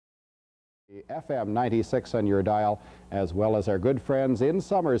FM 96 on your dial, as well as our good friends in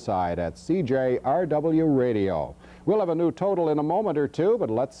Summerside at CJRW Radio. We'll have a new total in a moment or two, but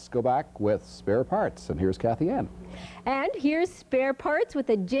let's go back with spare parts. And here's Kathy Ann. And here's spare parts with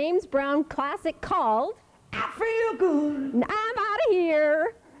a James Brown classic called I Feel Good. I'm Out of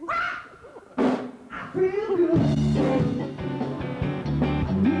Here. I feel good.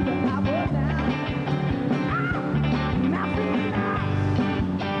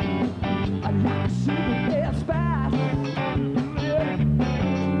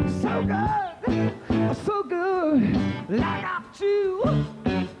 So good, like I chew.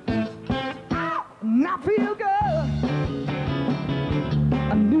 And I feel good.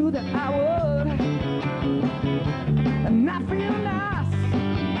 I knew that I would. And I feel nice,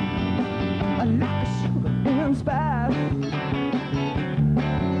 like a sugar and spice.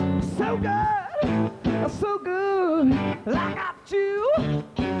 So good, like I chew.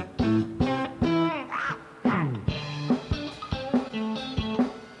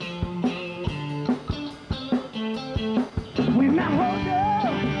 When I hold you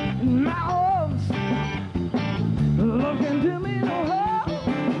in my arms, look into me no hole.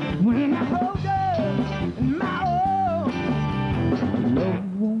 When I hold you in my arms, love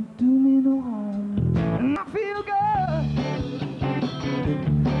won't do me no harm. And I feel good.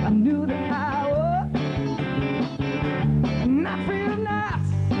 I knew that I would. And I feel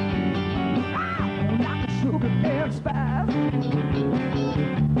nice, like a sugar and spice.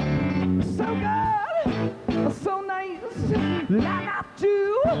 So good, so nice, like I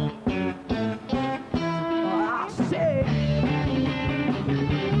do. I say.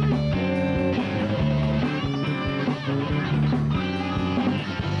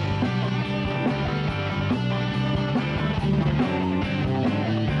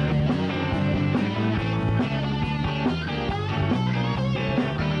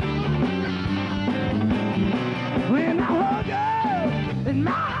 When I hold you in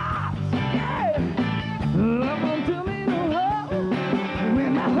my arms, yeah, love won't do me no harm.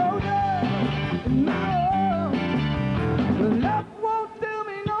 When I hold you in my arms, love won't do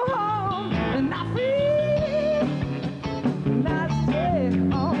me no harm. And I feel, and I say,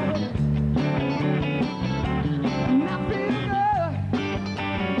 oh, and I feel good.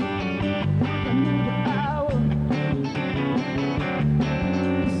 I knew that I would.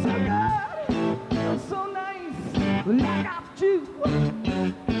 So good, so nice, like I do.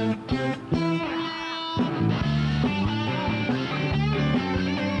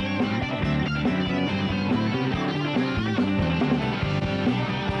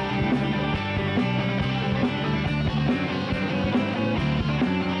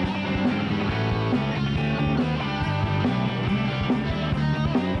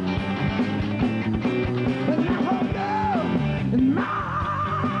 When I hold you in my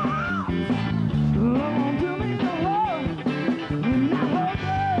arms, love won't do me no harm. When I hold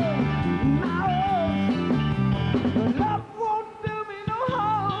you in my arms, love won't do me no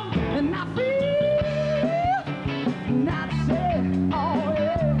harm. And I feel, and I say, oh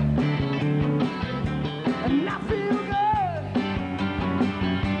yeah, and I feel good.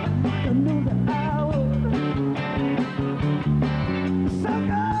 I knew that I would. So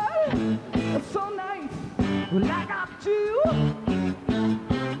good, so nice, like I do.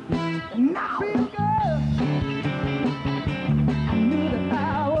 And I feel good. I knew that I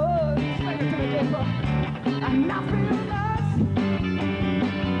would. Sing it to me, Jennifer. And I feel nice,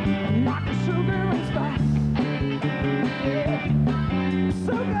 like a sugar and spice. Yeah.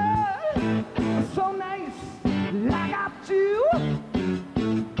 So good, so nice, like I do.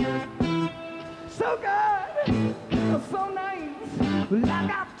 So good, so nice,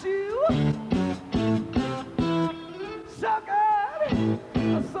 like I do. So good,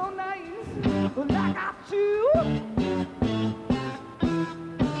 so nice, like I do.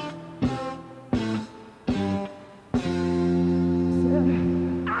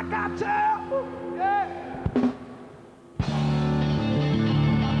 I got you, yeah.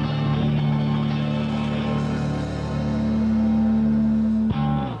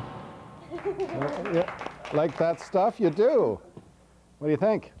 Yeah, like that stuff? You do. What do you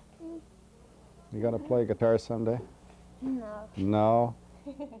think? You gonna play guitar someday? No. No?